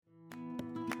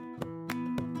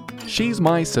She's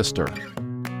my sister.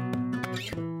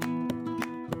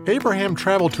 Abraham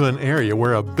traveled to an area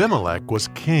where Abimelech was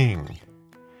king.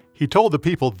 He told the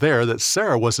people there that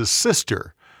Sarah was his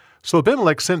sister, so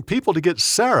Abimelech sent people to get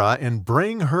Sarah and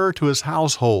bring her to his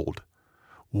household.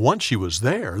 Once she was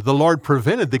there, the Lord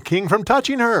prevented the king from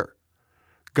touching her.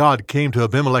 God came to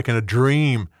Abimelech in a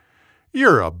dream.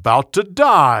 "You're about to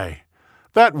die.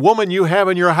 That woman you have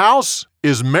in your house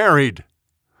is married."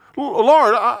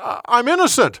 "Lord, I'm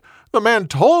innocent. The man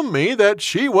told me that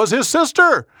she was his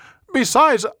sister.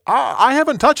 Besides, I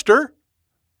haven't touched her."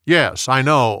 "Yes, I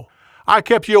know. I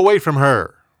kept you away from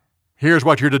her. Here's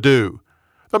what you're to do.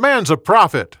 The man's a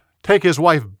prophet. Take his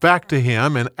wife back to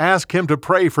him and ask him to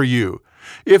pray for you.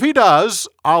 If he does,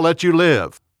 I'll let you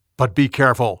live. But be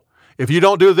careful. If you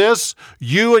don't do this,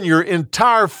 you and your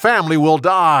entire family will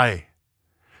die."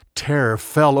 Terror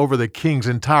fell over the king's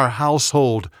entire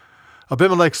household.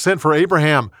 Abimelech sent for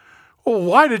Abraham.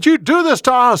 "Why did you do this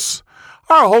to us?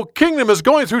 Our whole kingdom is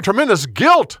going through tremendous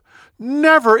guilt.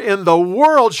 Never in the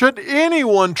world should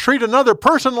anyone treat another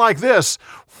person like this.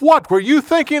 What were you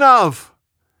thinking of?"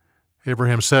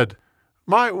 Abraham said,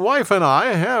 "My wife and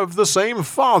I have the same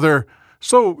father,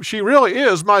 so she really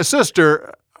is my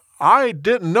sister. I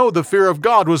didn't know the fear of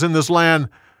God was in this land.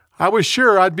 I was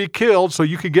sure I'd be killed so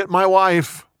you could get my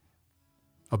wife."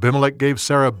 Abimelech gave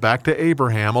Sarah back to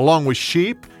Abraham, along with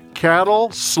sheep,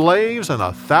 cattle, slaves, and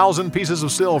 1,000 pieces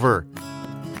of silver.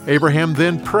 Abraham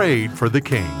then prayed for the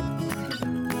king.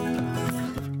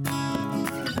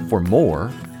 For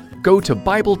more, go to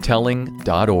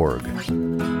BibleTelling.org.